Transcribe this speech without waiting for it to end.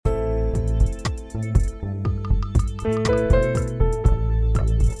Hello,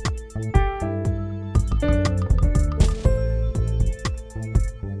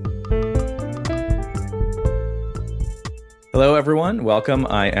 everyone. Welcome.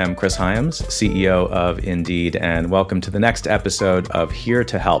 I am Chris Hyams, CEO of Indeed, and welcome to the next episode of Here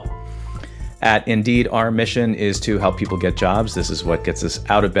to Help. At Indeed, our mission is to help people get jobs. This is what gets us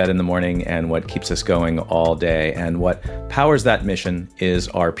out of bed in the morning and what keeps us going all day. And what powers that mission is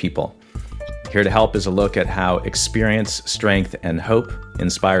our people. Here to Help is a look at how experience, strength, and hope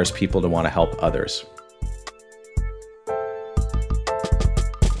inspires people to want to help others.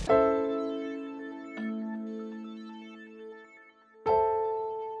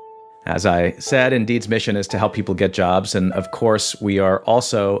 As I said, Indeed's mission is to help people get jobs. And of course, we are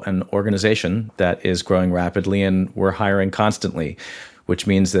also an organization that is growing rapidly and we're hiring constantly, which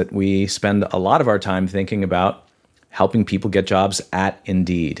means that we spend a lot of our time thinking about helping people get jobs at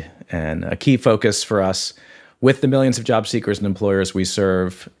Indeed. And a key focus for us with the millions of job seekers and employers we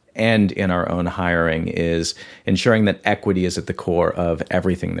serve and in our own hiring is ensuring that equity is at the core of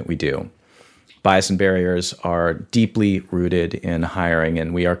everything that we do. Bias and barriers are deeply rooted in hiring,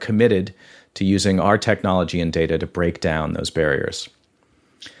 and we are committed to using our technology and data to break down those barriers.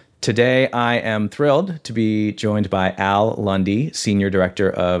 Today, I am thrilled to be joined by Al Lundy, Senior Director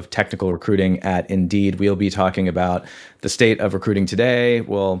of Technical Recruiting at Indeed. We'll be talking about the state of recruiting today.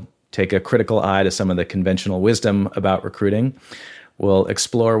 We'll take a critical eye to some of the conventional wisdom about recruiting. We'll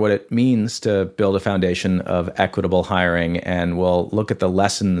explore what it means to build a foundation of equitable hiring, and we'll look at the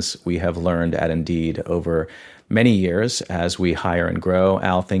lessons we have learned at Indeed over many years as we hire and grow.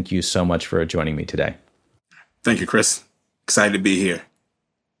 Al, thank you so much for joining me today. Thank you, Chris. Excited to be here.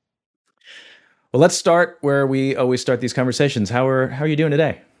 Well, let's start where we always start these conversations. How are you doing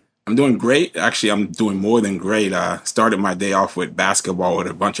today? I'm doing great. Actually, I'm doing more than great. Started my day off with basketball with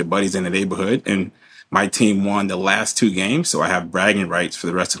a bunch of buddies in the neighborhood, and my team won the last two games, so I have bragging rights for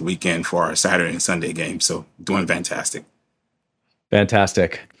the rest of the weekend for our Saturday and Sunday games. So doing fantastic.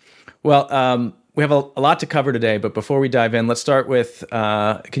 Fantastic. Well, we have a lot to cover today, but before we dive in, let's start with,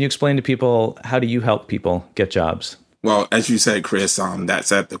 can you explain to people, how do you help people get jobs? Well, as you said, Chris,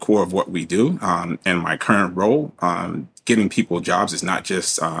 that's at the core of what we do. In my current role, getting people jobs is not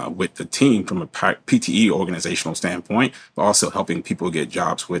just with the team from a PTE organizational standpoint, but also helping people get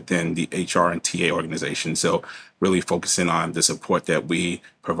jobs within the HR and TA organization. So really focusing on the support that we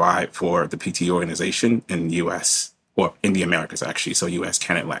provide for the PTE organization in the U.S., or in the Americas, actually. So U.S.,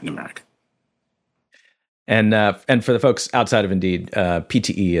 Canada, Latin America. And for the folks outside of Indeed,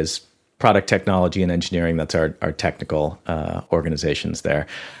 PTE is Product Technology and Engineering. That's our technical organizations there.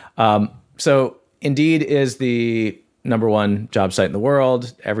 So Indeed is the number one job site in the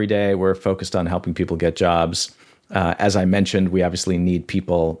world. Every day we're focused on helping people get jobs. As I mentioned, we obviously need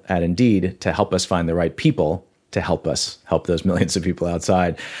people at Indeed to help us find the right people to help us help those millions of people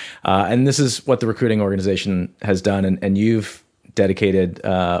outside. And this is what the recruiting organization has done. And you've dedicated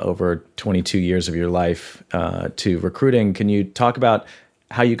over 22 years of your life to recruiting. Can you talk about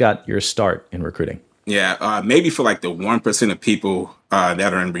how you got your start in recruiting? Yeah, maybe for like the 1% of people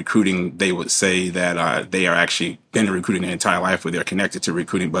that are in recruiting, they would say that they are actually been in recruiting their entire life, or they're connected to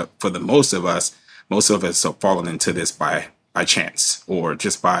recruiting. But for the most of us have fallen into this by chance or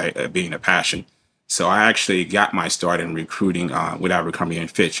just by being a passion. So I actually got my start in recruiting with Abercrombie &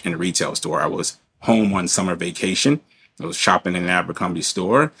 Fitch in a retail store. I was home on summer vacation. I was shopping in an Abercrombie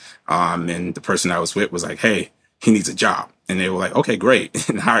store, and the person I was with was like, "Hey, he needs a job." And they were like, "Okay, great,"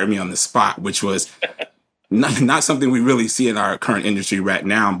 and hired me on the spot, which was not something we really see in our current industry right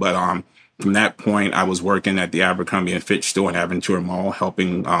now. But from that point, I was working at the Abercrombie & Fitch store in Aventura Mall,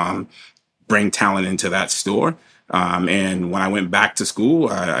 helping bring talent into that store. And when I went back to school,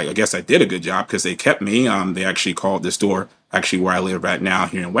 I guess I did a good job because they kept me. They actually called the store, actually where I live right now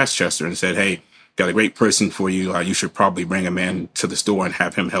here in Westchester, and said, "Hey, got a great person for you. You should probably bring him in to the store and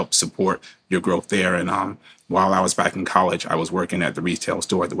have him help support your growth there." And while I was back in college, I was working at the retail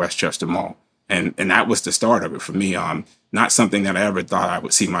store at the Westchester Mall. And that was the start of it for me. Not something that I ever thought I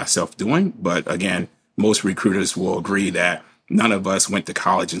would see myself doing. But again, most recruiters will agree that none of us went to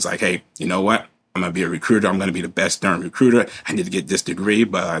college and was like, "Hey, you know what? I'm going to be a recruiter. I'm going to be the best darn recruiter. I need to get this degree."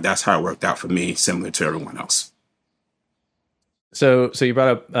 But that's how it worked out for me, similar to everyone else. So you brought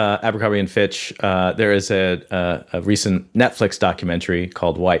up Abercrombie & Fitch. There is a recent Netflix documentary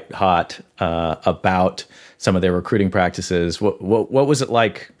called White Hot about some of their recruiting practices. What was it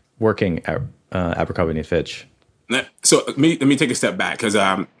like working at Abercrombie & Fitch? So let me take a step back, because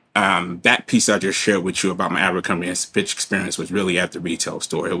that piece I just shared with you about my Abercrombie & Fitch experience was really at the retail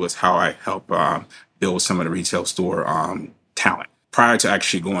store. It was how I helped build some of the retail store talent. prior to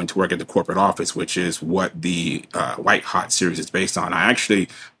actually going to work at the corporate office, which is what the White Hot series is based on, I actually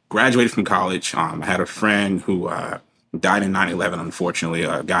graduated from college. I had a friend who died in 9/11, unfortunately,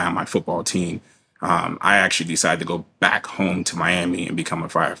 a guy on my football team. I actually decided to go back home to Miami and become a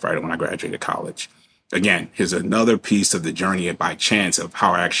firefighter when I graduated college. Again, here's another piece of the journey by chance of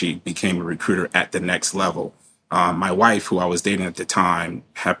how I actually became a recruiter at the next level. My wife, who I was dating at the time,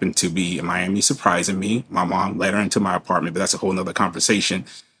 happened to be in Miami surprising me. My mom led her into my apartment, but that's a whole nother conversation.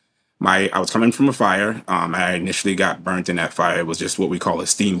 I was coming from a fire. I initially got burnt in that fire. It was just what we call a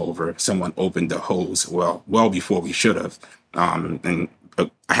steam over. Someone opened the hose well before we should have. And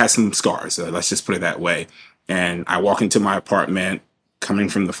I had some scars. Let's just put it that way. And I walk into my apartment coming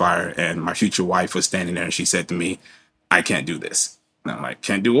from the fire, and my future wife was standing there, and she said to me, "I can't do this." And I'm like,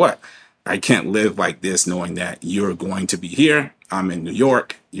 "Can't do what?" "I can't live like this knowing that you're going to be here. I'm in New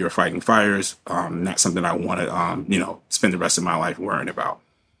York. You're fighting fires. Not something I want to, spend the rest of my life worrying about."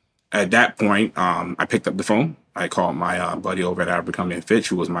 At that point, I picked up the phone. I called my buddy over at Abercrombie & Fitch,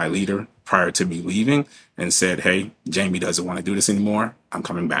 who was my leader prior to me leaving, and said, "Hey, Jamie doesn't want to do this anymore. I'm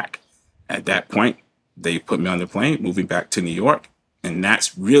coming back." At that point, they put me on the plane, moving back to New York. And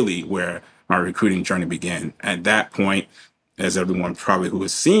that's really where my recruiting journey began. At that point, as everyone probably who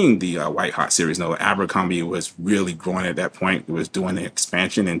was seeing the White Hot series know, Abercrombie was really growing at that point. It was doing the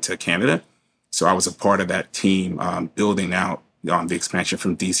expansion into Canada. So I was a part of that team building out the expansion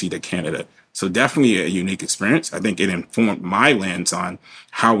from DC to Canada. So definitely a unique experience. I think it informed my lens on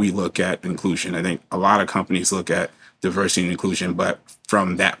how we look at inclusion. I think a lot of companies look at diversity and inclusion, but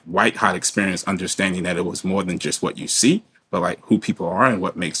from that White Hot experience, understanding that it was more than just what you see, but like who people are and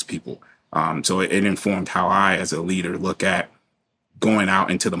what makes people. So it informed how I, as a leader, look at going out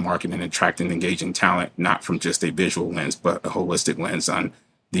into the market and attracting and engaging talent, not from just a visual lens, but a holistic lens on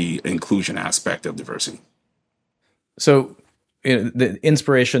the inclusion aspect of diversity. So the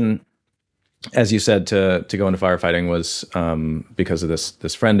inspiration, as you said, to go into firefighting was because of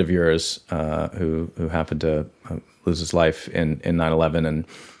this friend of yours who happened to lose his life in 9/11, and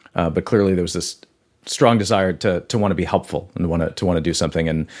but clearly there was this strong desire to want to be helpful and to want to do something.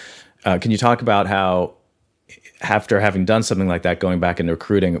 And can you talk about how, after having done something like that, going back into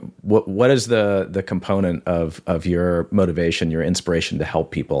recruiting, what is the component of your motivation, your inspiration to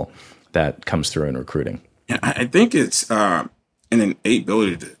help people that comes through in recruiting? Yeah, I think it's an innate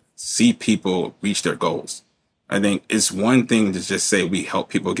ability to see people reach their goals. I think it's one thing to just say we help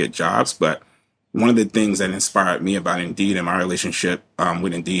people get jobs, but one of the things that inspired me about Indeed and my relationship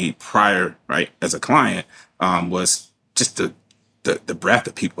with Indeed prior, right, as a client, was just the breadth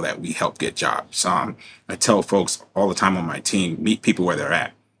of people that we help get jobs. I tell folks all the time on my team, meet people where they're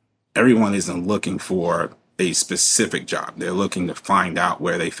at. Everyone isn't looking for a specific job. They're looking to find out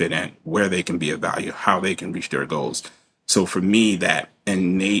where they fit in, where they can be of value, how they can reach their goals. So for me, that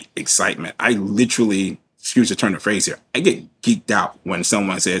innate excitement, I literally, excuse the turn of phrase here, I get geeked out when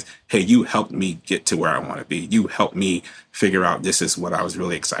someone says, "Hey, you helped me get to where I want to be. You helped me figure out this is what I was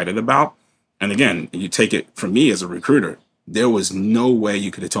really excited about." And again, you take it from me as a recruiter, there was no way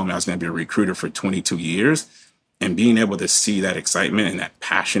you could have told me I was going to be a recruiter for 22 years. And being able to see that excitement and that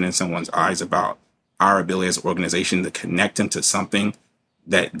passion in someone's eyes about our ability as an organization to connect them to something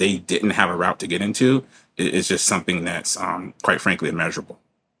that they didn't have a route to get into is just something that's quite frankly immeasurable.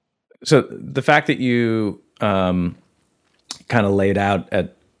 So the fact that you kind of laid out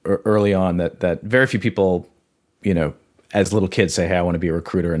early on that very few people, as little kids say, "Hey, I want to be a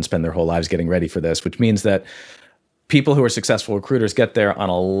recruiter," and spend their whole lives getting ready for this, which means that people who are successful recruiters get there on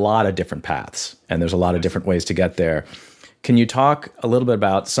a lot of different paths, and there's a lot of different ways to get there. Can you talk a little bit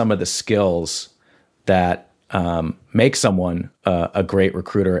about some of the skills that make someone a great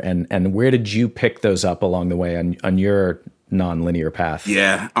recruiter, and where did you pick those up along the way on your nonlinear path?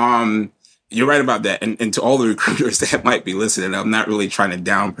 Yeah, you're right about that. And to all the recruiters that might be listening, I'm not really trying to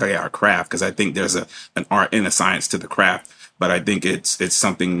downplay our craft, because I think there's an art and a science to the craft. But I think it's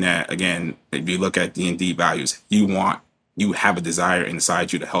something that, again, if you look at the Indeed values, you have a desire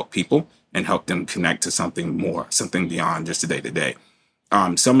inside you to help people and help them connect to something more, something beyond just the day-to-day.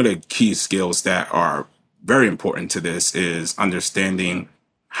 Some of the key skills that are very important to this is understanding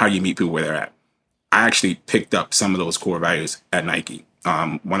how you meet people where they're at. I actually picked up some of those core values at Nike.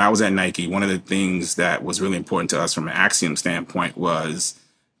 When I was at Nike, one of the things that was really important to us from an Axiom standpoint was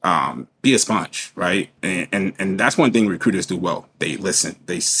be a sponge, right? And that's one thing recruiters do well. They listen.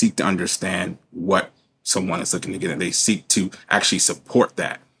 They seek to understand what someone is looking to get, and they seek to actually support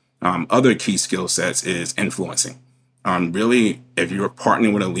that. Other key skill sets is influencing. Really, if you're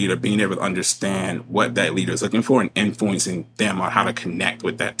partnering with a leader, being able to understand what that leader is looking for and influencing them on how to connect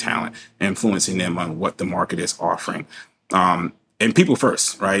with that talent, influencing them on what the market is offering. and people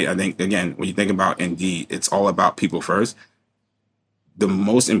first, right? I think, again, when you think about Indeed, it's all about people first. The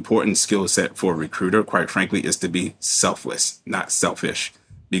most important skill set for a recruiter, quite frankly, is to be selfless, not selfish.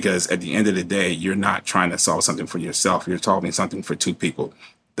 Because at the end of the day, you're not trying to solve something for yourself. You're solving something for two people,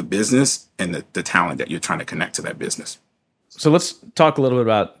 the business and the talent that you're trying to connect to that business. So let's talk a little bit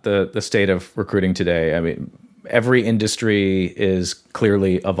about the state of recruiting today. I mean, every industry is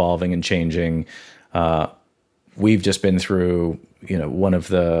clearly evolving and changing. We've just been through, one of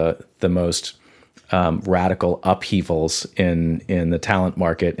the most radical upheavals in the talent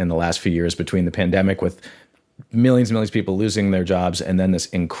market in the last few years, between the pandemic with millions and millions of people losing their jobs, and then this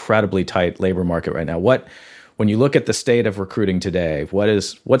incredibly tight labor market right now. When you look at the state of recruiting today,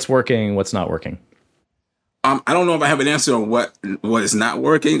 what's working, what's not working? I don't know if I have an answer on what is not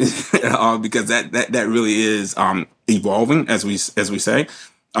working, because that really is evolving as we say.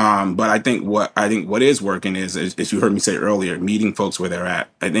 But I think what is working is, as you heard me say earlier, meeting folks where they're at.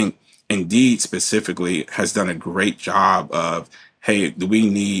 I think Indeed specifically has done a great job of, hey, do we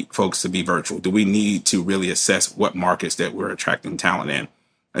need folks to be virtual? Do we need to really assess what markets that we're attracting talent in?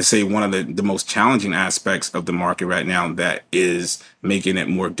 I say one of the most challenging aspects of the market right now that is making it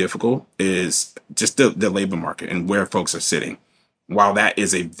more difficult is just the labor market and where folks are sitting. While that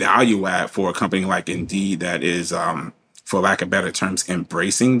is a value add for a company like Indeed that is, for lack of better terms,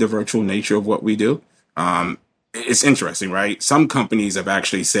 embracing the virtual nature of what we do, it's interesting, right? Some companies have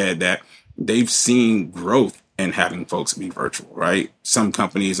actually said that they've seen growth in having folks be virtual, right? Some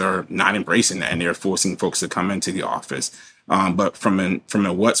companies are not embracing that and they're forcing folks to come into the office. But from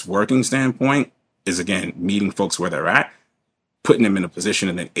a what's working standpoint is, again, meeting folks where they're at, putting them in a position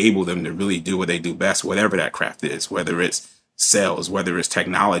and enable them to really do what they do best, whatever that craft is, whether it's sales, whether it's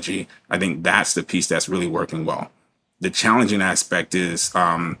technology. I think that's the piece that's really working well. The challenging aspect is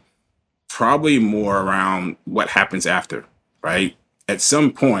probably more around what happens after, right? At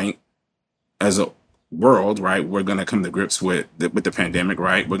some point, as a world, right, we're going to come to grips with the pandemic,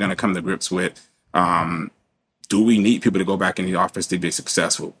 right? We're going to come to grips with, do we need people to go back in the office to be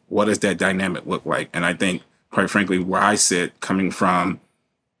successful? What does that dynamic look like? And I think, quite frankly, where I sit, coming from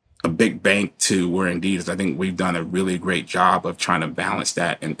a big bank to where Indeed is, I think we've done a really great job of trying to balance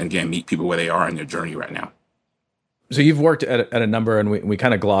that and again, meet people where they are in their journey right now. So you've worked at a number, and we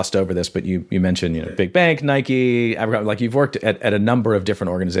kind of glossed over this, but you mentioned, big bank, Nike, like you've worked at a number of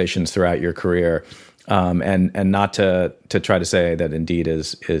different organizations throughout your career. And not to try to say that Indeed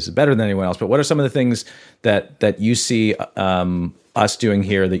is better than anyone else, but what are some of the things that you see us doing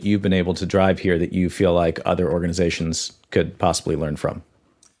here, that you've been able to drive here, that you feel like other organizations could possibly learn from?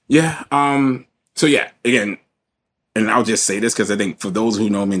 Yeah. So yeah, again, and I'll just say this because I think for those who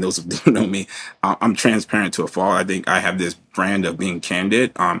know me and those who don't know me, I'm transparent to a fault. I think I have this brand of being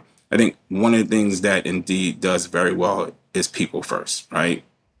candid. I think one of the things that Indeed does very well is people first, right?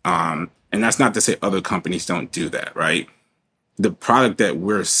 And that's not to say other companies don't do that, right? The product that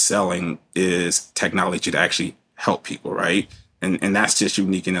we're selling is technology to actually help people, right? And that's just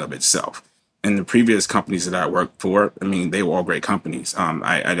unique in and of itself. And the previous companies that I worked for, I mean, they were all great companies.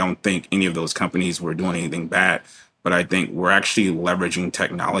 I don't think any of those companies were doing anything bad, but I think we're actually leveraging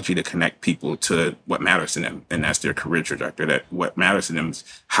technology to connect people to what matters to them. And that's their career trajectory. That what matters to them is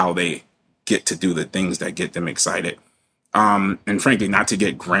how they get to do the things that get them excited. And frankly, not to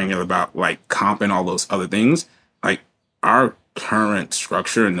get granular about like comp and all those other things, like our current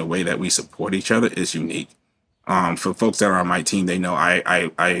structure and the way that we support each other is unique. For folks that are on my team, they know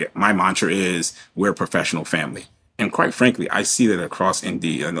my mantra is we're a professional family. And quite frankly, I see that across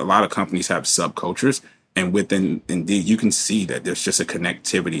Indeed, and a lot of companies have subcultures. And within Indeed, you can see that there's just a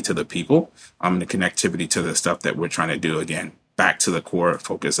connectivity to the people, the connectivity to the stuff that we're trying to do. Again, back to the core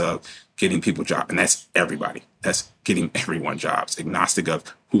focus of getting people jobs. And that's everybody. That's getting everyone jobs, agnostic of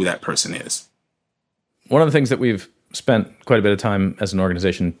who that person is. One of the things that we've spent quite a bit of time as an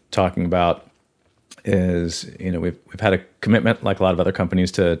organization talking about is, we've had a commitment, like a lot of other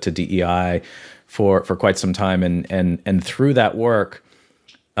companies, to DEI for quite some time. And through that work,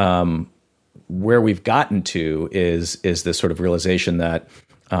 where we've gotten to is this sort of realization that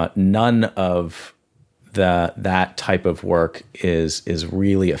none of that type of work is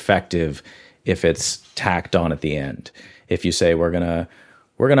really effective if it's tacked on at the end. If you say we're gonna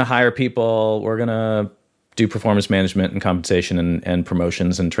hire people, we're gonna do performance management and compensation and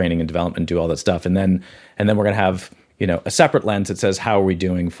promotions and training and development, do all that stuff, and then we're gonna have a separate lens that says how are we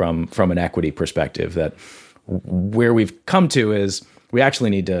doing from an equity perspective. That where we've come to is we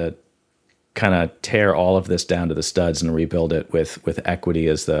actually need to kind of tear all of this down to the studs and rebuild it with equity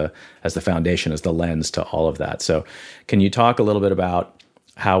as the foundation, as the lens to all of that. So can you talk a little bit about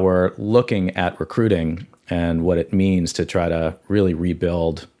how we're looking at recruiting and what it means to try to really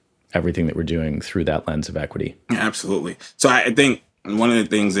rebuild everything that we're doing through that lens of equity. Absolutely. So I think one of the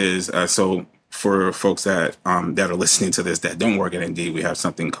things is, so for folks that that are listening to this that don't work at Indeed, we have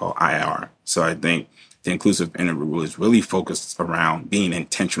something called IR. So I think the inclusive interview rule is really focused around being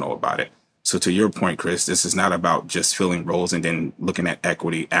intentional about it. So to your point, Chris, this is not about just filling roles and then looking at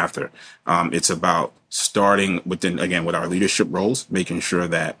equity after. It's about starting within, again, with our leadership roles, making sure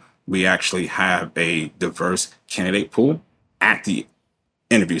that we actually have a diverse candidate pool at the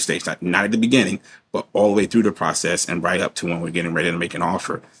interview stage, not at the beginning, but all the way through the process and right up to when we're getting ready to make an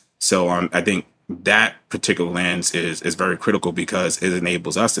offer. So I think that particular lens is very critical because it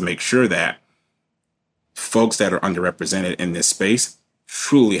enables us to make sure that folks that are underrepresented in this space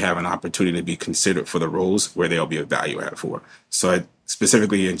truly have an opportunity to be considered for the roles where they'll be a value add for. So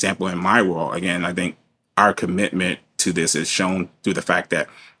specifically, an example in my role, again, I think our commitment to this is shown through the fact that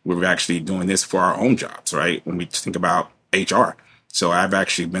we're actually doing this for our own jobs, right? When we think about HR. So I've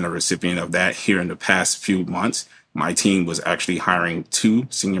actually been a recipient of that here in the past few months. My team was actually hiring 2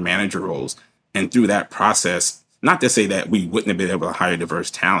 senior manager roles. And through that process, not to say that we wouldn't have been able to hire diverse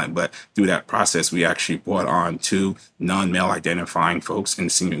talent, but through that process, we actually brought on 2 non-male identifying folks in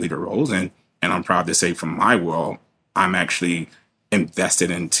senior leader roles. And I'm proud to say from my world, I'm actually invested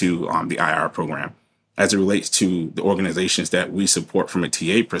into the IR program. As it relates to the organizations that we support from a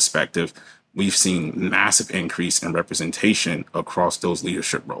TA perspective, we've seen massive increase in representation across those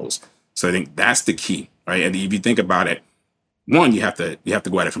leadership roles. So I think that's the key, right? And if you think about it, one, you have to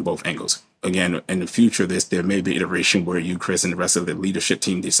go at it from both angles. Again, in the future, there may be iteration where you, Chris, and the rest of the leadership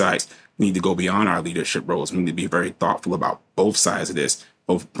team decides we need to go beyond our leadership roles. We need to be very thoughtful about both sides of this,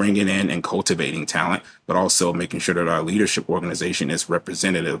 both bringing in and cultivating talent, but also making sure that our leadership organization is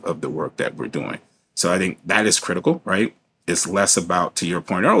representative of the work that we're doing. So I think that is critical, right? It's less about, to your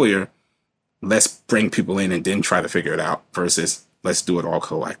point earlier, let's bring people in and then try to figure it out versus let's do it all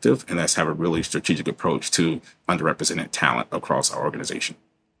collective and let's have a really strategic approach to underrepresented talent across our organization.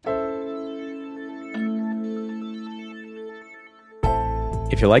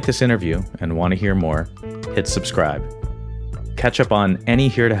 If you like this interview and want to hear more, hit subscribe. Catch up on any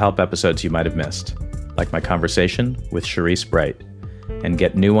Here to Help episodes you might have missed, like my conversation with Sharice Bright, and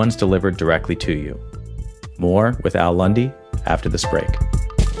get new ones delivered directly to you. More with Al Lundy after this break.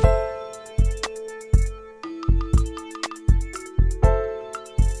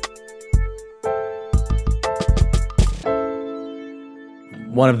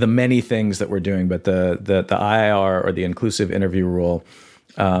 One of the many things that we're doing, but the IIR or the inclusive interview rule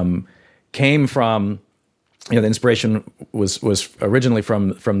came from, the inspiration was originally from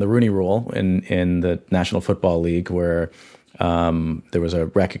the Rooney Rule in the National Football League, where there was a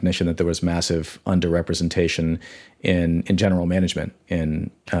recognition that there was massive underrepresentation in general management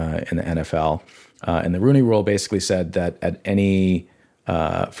in the NFL, and the Rooney Rule basically said that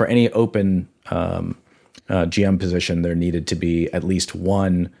for any open GM position, there needed to be at least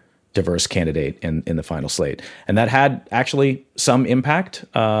one diverse candidate in the final slate. And that had actually some impact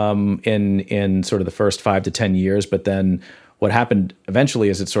in sort of the first 5 to 10 years. But then what happened eventually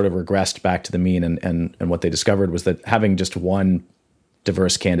is it sort of regressed back to the mean. And what they discovered was that having just one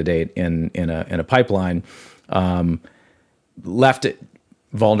diverse candidate in a pipeline left it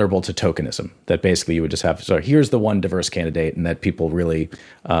vulnerable to tokenism, that basically you would just have, so here's the one diverse candidate, and that people really,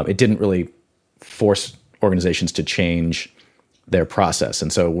 it didn't really force organizations to change their process.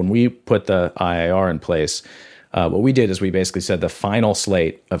 And so when we put the IIR in place, what we did is we basically said the final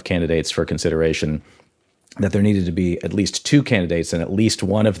slate of candidates for consideration, that there needed to be at least 2 candidates, and at least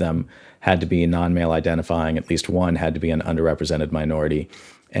one of them had to be non-male identifying, at least one had to be an underrepresented minority.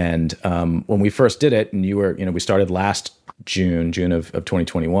 And when we first did it, and we started last June of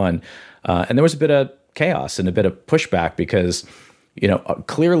 2021, and there was a bit of chaos and a bit of pushback because,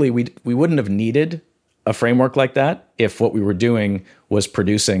 clearly we wouldn't have needed a framework like that if what we were doing was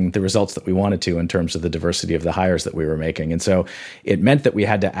producing the results that we wanted to in terms of the diversity of the hires that we were making. And so it meant that we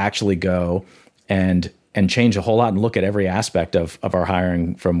had to actually go and change a whole lot and look at every aspect of our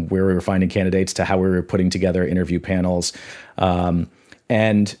hiring, from where we were finding candidates to how we were putting together interview panels.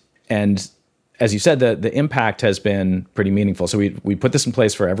 And as you said, the impact has been pretty meaningful. So we put this in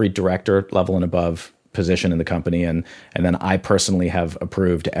place for every director level and above position in the company. And then I personally have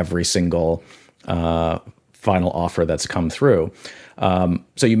approved every single final offer that's come through.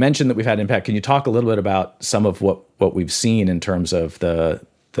 So you mentioned that we've had impact. Can you talk a little bit about some of what we've seen in terms of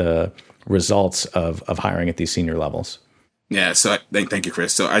the results of hiring at these senior levels? Yeah, so thank you,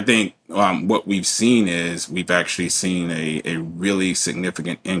 Chris. So I think what we've seen is we've actually seen a really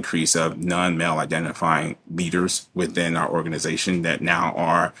significant increase of non-male identifying leaders within our organization that now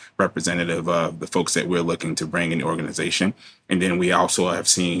are representative of the folks that we're looking to bring in the organization. And then we also have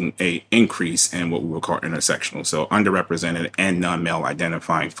seen a increase in what we would call intersectional, so underrepresented and non-male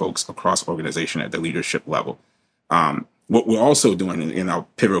identifying folks across organization at the leadership level. What we're also doing, and I'll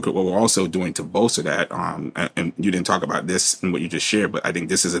pivot, what we're also doing to bolster that, and you didn't talk about this in what you just shared, but I think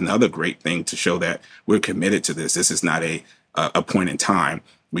this is another great thing to show that we're committed to this. This is not a point in time.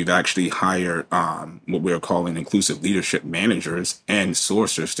 We've actually hired what we're calling inclusive leadership managers and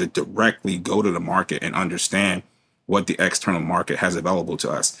sourcers to directly go to the market and understand what the external market has available to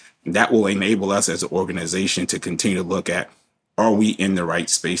us. And that will enable us as an organization to continue to look at, are we in the right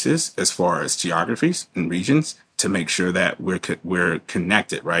spaces as far as geographies and regions, to make sure that we're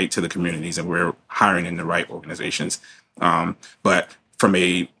connected, right, to the communities, and we're hiring in the right organizations. But from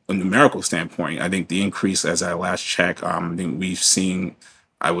a numerical standpoint, I think the increase, as I last checked, I think we've seen,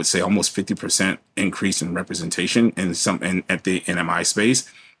 I would say, almost 50% increase in representation at the NMI space.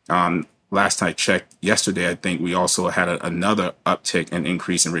 Last I checked yesterday, I think we also had another uptick and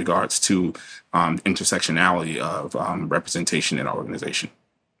increase in regards to intersectionality of representation in our organization.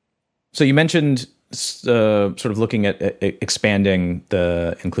 So you mentioned sort of looking at expanding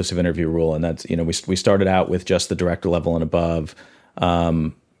the inclusive interview rule, and that's, we started out with just the director level and above,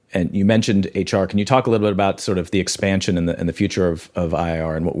 and you mentioned HR. Can you talk a little bit about sort of the expansion and the future of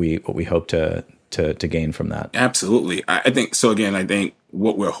IIR and what we hope to gain from that? Absolutely. I think so. Again, I think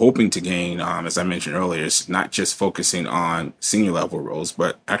what we're hoping to gain, as I mentioned earlier, is not just focusing on senior level roles,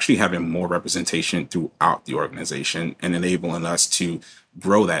 but actually having more representation throughout the organization and enabling us to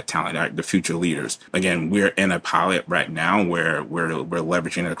grow that talent, the future leaders. Again, we're in a pilot right now where we're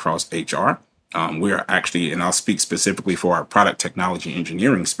leveraging it across HR. We're actually, and I'll speak specifically for our product technology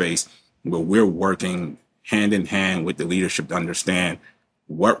engineering space, where we're working hand in hand with the leadership to understand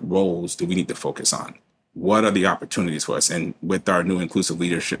what roles do we need to focus on? What are the opportunities for us? And with our new inclusive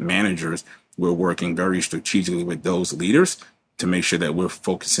leadership managers, we're working very strategically with those leaders to make sure that we're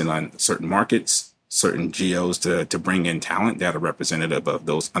focusing on certain markets, certain geos to bring in talent that are representative of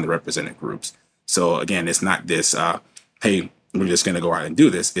those underrepresented groups. So again, it's not this, hey, we're just going to go out and do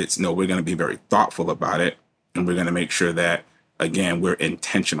this. It's no, we're going to be very thoughtful about it. And we're going to make sure that, again, we're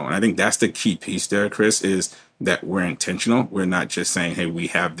intentional. And I think that's the key piece there, Chris, is that we're intentional. We're not just saying, hey, we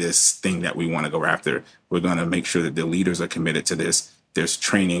have this thing that we want to go after. We're going to make sure that the leaders are committed to this. There's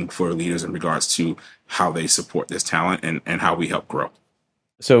training for leaders in regards to how they support this talent and how we help grow.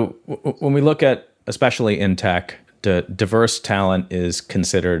 So when we look at, especially in tech, diverse talent is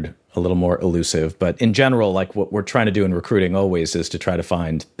considered a little more elusive. But in general, like what we're trying to do in recruiting always is to try to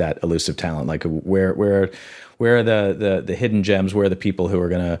find that elusive talent. Like where are the hidden gems? Where are the people who are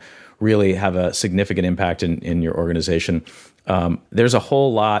going to really have a significant impact in your organization? There's a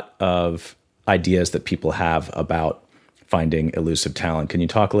whole lot of ideas that people have about finding elusive talent. Can you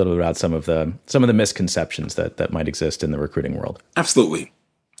talk a little bit about some of the misconceptions that might exist in the recruiting world? Absolutely.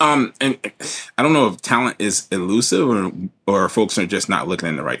 And I don't know if talent is elusive or folks are just not looking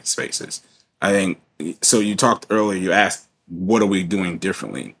in the right spaces. I think, so you talked earlier, you asked, what are we doing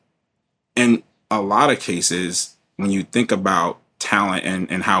differently? In a lot of cases, when you think about talent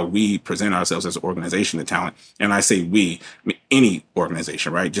and how we present ourselves as an organization to talent, and I say we, I mean any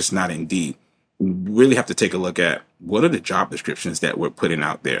organization, right? Just not Indeed. We really have to take a look at what are the job descriptions that we're putting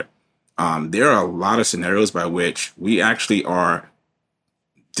out there. There are a lot of scenarios by which we actually are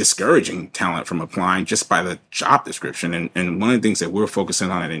discouraging talent from applying just by the job description. And one of the things that we're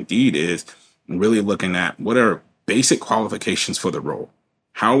focusing on at Indeed is really looking at what are basic qualifications for the role.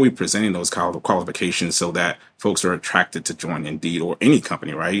 How are we presenting those qualifications so that folks are attracted to join Indeed or any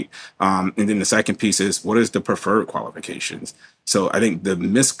company, right? And then the second piece is, what is the preferred qualifications? So I think the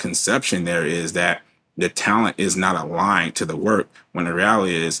misconception there is that the talent is not aligned to the work, when the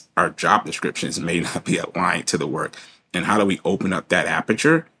reality is our job descriptions may not be aligned to the work. And how do we open up that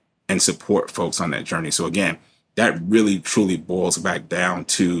aperture and support folks on that journey? So again, that really truly boils back down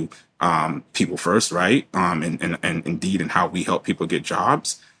to people first, right? And Indeed, and how we help people get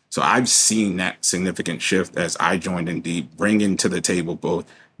jobs. So I've seen that significant shift as I joined Indeed, bringing to the table both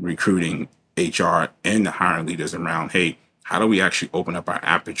recruiting, HR, and the hiring leaders around, hey, how do we actually open up our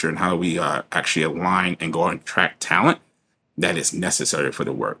aperture and how do we actually align and go and attract talent that is necessary for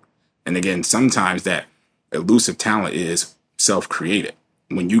the work? And again, sometimes that elusive talent is self-created.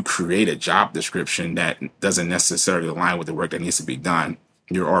 When you create a job description that doesn't necessarily align with the work that needs to be done,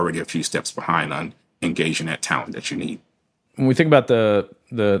 you're already a few steps behind on engaging that talent that you need. When we think about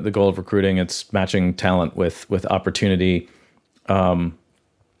the goal of recruiting, it's matching talent with opportunity.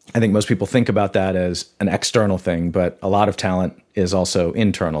 I think most people think about that as an external thing, but a lot of talent is also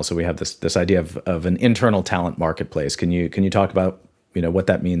internal. So we have this idea of an internal talent marketplace. Can you talk about what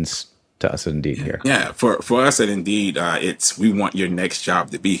that means to us at Indeed here? Yeah, for us at Indeed, it's we want your next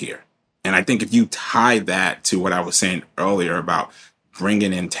job to be here. And I think if you tie that to what I was saying earlier about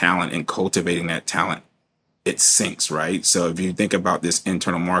bringing in talent and cultivating that talent, it syncs, right? So if you think about this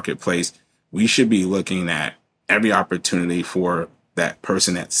internal marketplace, we should be looking at every opportunity for that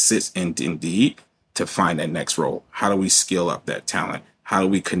person that sits in Indeed to find that next role. How do we skill up that talent? How do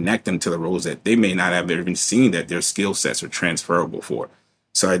we connect them to the roles that they may not have even seen that their skill sets are transferable for?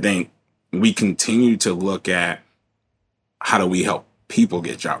 So I think we continue to look at how do we help people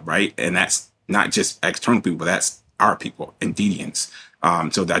get jobs, right? And that's not just external people, that's our people, Indeedians.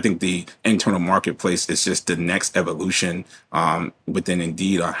 So I think the internal marketplace is just the next evolution within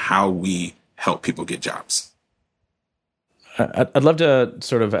Indeed on how we help people get jobs. I'd love to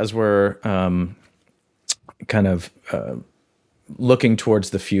sort of, as we're kind of looking towards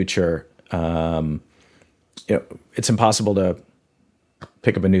the future, it's impossible to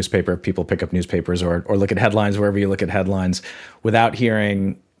pick up a newspaper. People pick up newspapers or look at headlines, wherever you look at headlines, without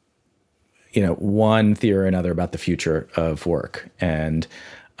hearing, one theory or another about the future of work. And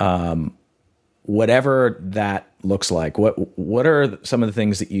whatever that looks like, what are some of the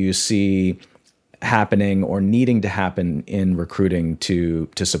things that you see happening or needing to happen in recruiting to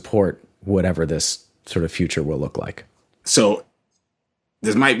support whatever this sort of future will look like? So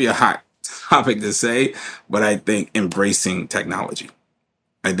this might be a hot topic to say, but I think embracing technology.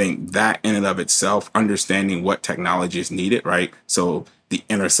 I think that in and of itself, understanding what technology is needed, right? So the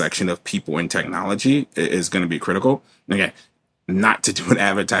intersection of people and technology is going to be critical. And again, not to do an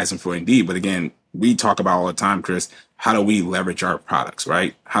advertising for Indeed, but again, we talk about all the time, Chris, how do we leverage our products,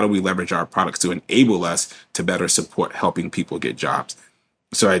 right? How do we leverage our products to enable us to better support helping people get jobs?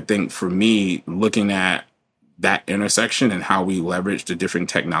 So I think for me, looking at that intersection and how we leverage the different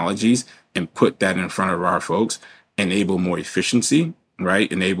technologies and put that in front of our folks, enable more efficiency,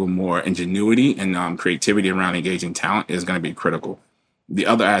 right? Enable more ingenuity and creativity around engaging talent is going to be critical. The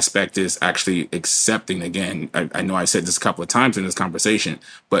other aspect is actually accepting, again, I know I said this a couple of times in this conversation,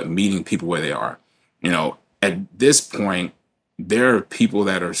 but meeting people where they are. At this point, there are people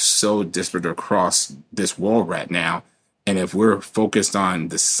that are so disparate across this world right now. And if we're focused on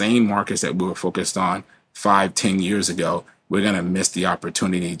the same markets that we were focused on 5-10 years ago, we're going to miss the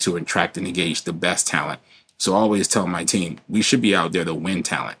opportunity to attract and engage the best talent. So I always tell my team, we should be out there to win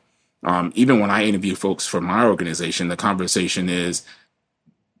talent. Even when I interview folks for my organization, the conversation is,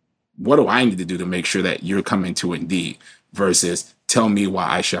 what do I need to do to make sure that you're coming to Indeed versus tell me why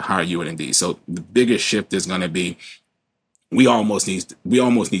I should hire you at Indeed? So the biggest shift is going to be we almost need to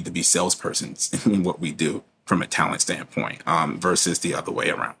be salespersons in what we do from a talent standpoint versus the other way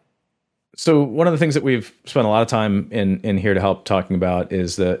around. So one of the things that we've spent a lot of time in here to help talking about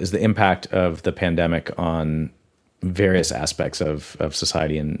is the impact of the pandemic on various aspects of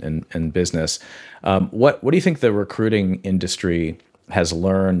society and business. What do you think the recruiting industry has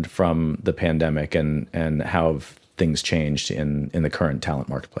learned from the pandemic and how have things changed in the current talent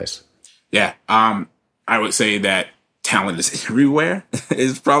marketplace? Yeah, I would say that talent is everywhere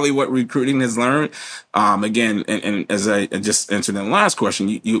is probably what recruiting has learned. Again, and as I just answered in the last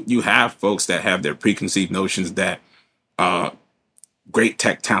question, you have folks that have their preconceived notions that great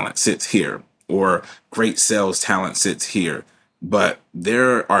tech talent sits here or great sales talent sits here, but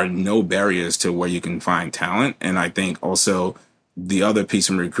there are no barriers to where you can find talent. And I think also the other piece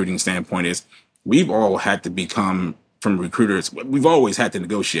from a recruiting standpoint is we've all had to become, from recruiters, we've always had to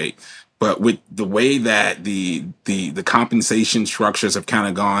negotiate. But with the way that the compensation structures have kind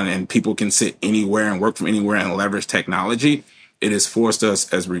of gone and people can sit anywhere and work from anywhere and leverage technology, it has forced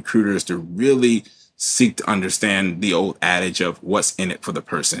us as recruiters to really seek to understand the old adage of what's in it for the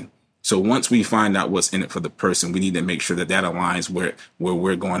person. So once we find out what's in it for the person, we need to make sure that aligns where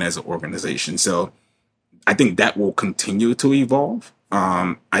we're going as an organization. So I think that will continue to evolve.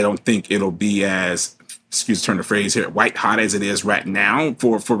 I don't think it'll be as, excuse the turn of phrase here, white hot as it is right now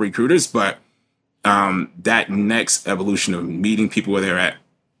for recruiters, but that next evolution of meeting people where they're at,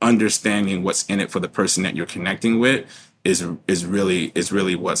 understanding what's in it for the person that you're connecting with is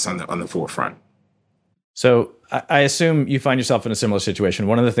really what's on the forefront. So I assume you find yourself in a similar situation.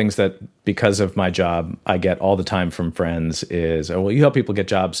 One of the things that, because of my job, I get all the time from friends is, oh, well, you help people get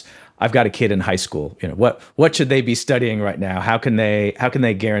jobs. I've got a kid in high school. What should they be studying right now? How can they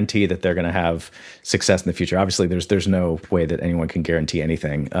guarantee that they're going to have success in the future? Obviously, there's no way that anyone can guarantee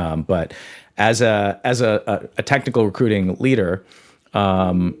anything. But as a technical recruiting leader,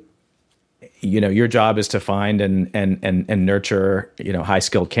 your job is to find and nurture,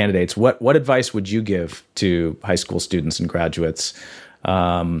 high-skilled candidates. What advice would you give to high school students and graduates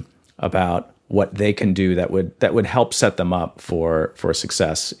about what they can do that would help set them up for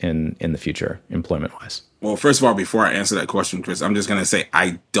success in the future, employment-wise? Well, first of all, before I answer that question, Chris, I'm just going to say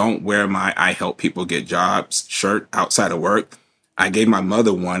I don't wear my I help people get jobs shirt outside of work. I gave my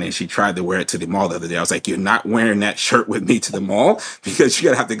mother one and she tried to wear it to the mall the other day. I was like, you're not wearing that shirt with me to the mall because you're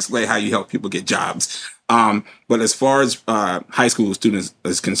going to have to explain how you help people get jobs. But as far as high school students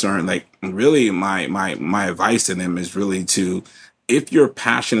is concerned, like really my advice to them is really to, if you're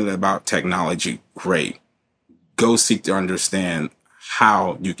passionate about technology, great. Go seek to understand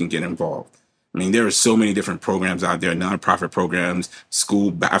how you can get involved. I mean, there are so many different programs out there, nonprofit programs,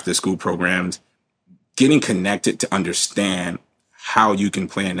 after school programs. Getting connected to understand how you can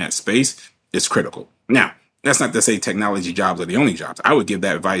play in that space is critical. Now, that's not to say technology jobs are the only jobs. I would give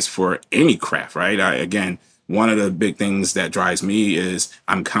that advice for any craft, right? Again, one of the big things that drives me is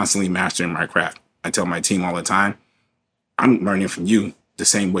I'm constantly mastering my craft. I tell my team all the time, I'm learning from you the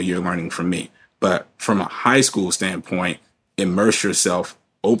same way you're learning from me. But from a high school standpoint, immerse yourself,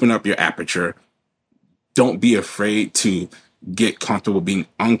 open up your aperture. Don't be afraid to get comfortable being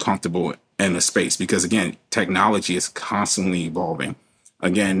uncomfortable in a space because, again, technology is constantly evolving.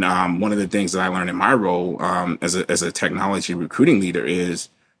 Again, one of the things that I learned in my role as a technology recruiting leader is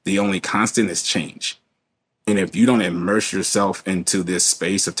the only constant is change. And if you don't immerse yourself into this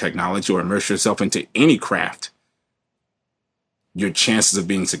space of technology or immerse yourself into any craft, your chances of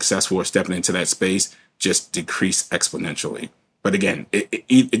being successful or stepping into that space just decrease exponentially. But again,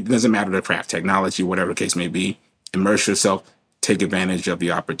 it doesn't matter the craft, technology, whatever the case may be. Immerse yourself, take advantage of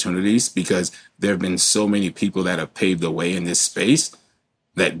the opportunities because there have been so many people that have paved the way in this space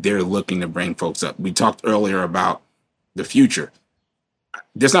that they're looking to bring folks up. We talked earlier about the future.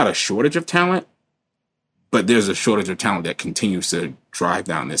 There's not a shortage of talent, but there's a shortage of talent that continues to drive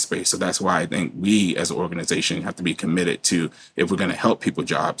down this space. So that's why I think we as an organization have to be committed to, if we're going to help people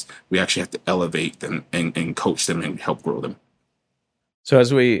jobs, we actually have to elevate them and coach them and help grow them. So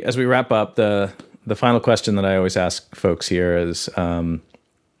as we wrap up, the final question that I always ask folks here is,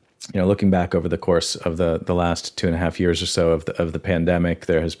 looking back over the course of the last 2.5 years or so of the pandemic,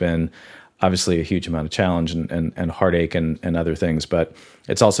 there has been obviously a huge amount of challenge and heartache and other things, but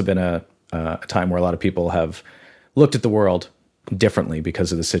it's also been a time where a lot of people have looked at the world differently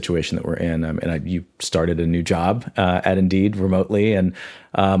because of the situation that we're in. You started a new job at Indeed remotely, and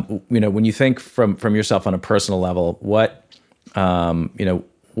when you think from yourself on a personal level, what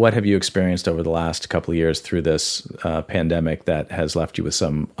have you experienced over the last couple of years through this pandemic that has left you with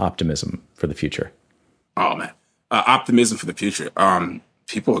some optimism for the future? Oh man, optimism for the future.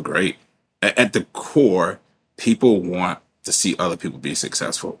 People are great. At the core, people want to see other people be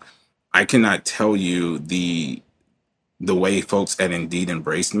successful. I cannot tell you the way folks at Indeed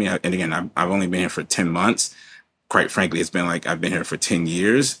embraced me. And again, I've only been here for 10 months. Quite frankly, it's been like I've been here for 10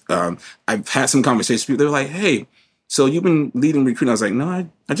 years. I've had some conversations with people. They're like, hey, so you've been leading recruiting? I was like, no,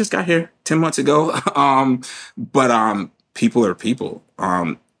 I just got here 10 months ago. But people are people.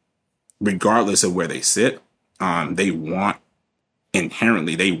 Regardless of where they sit, they want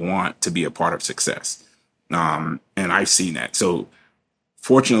to be a part of success. And I've seen that. So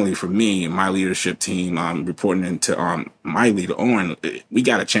fortunately for me, my leadership team, reporting into my leader, Owen, we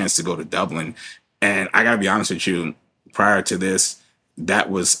got a chance to go to Dublin. And I got to be honest with you, prior to this, that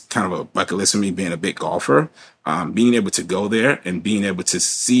was kind of a bucket list for me, being a big golfer. Being able to go there and being able to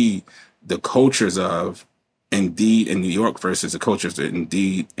see the cultures of Indeed in New York versus the cultures of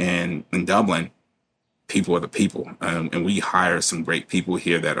Indeed in Dublin, people are the people. And we hire some great people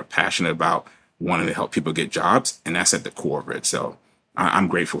here that are passionate about wanting to help people get jobs. And that's at the core of it. So I'm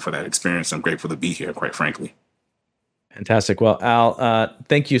grateful for that experience. I'm grateful to be here, quite frankly. Fantastic. Well, Al,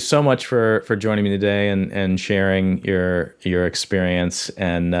 thank you so much for joining me today and sharing your experience.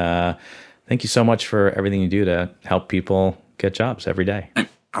 And thank you so much for everything you do to help people get jobs every day.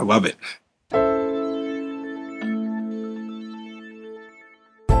 I love it.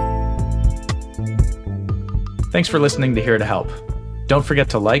 Thanks for listening to Here to Help. Don't forget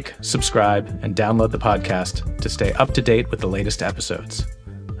to like, subscribe, and download the podcast to stay up to date with the latest episodes.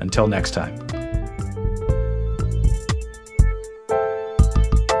 Until next time.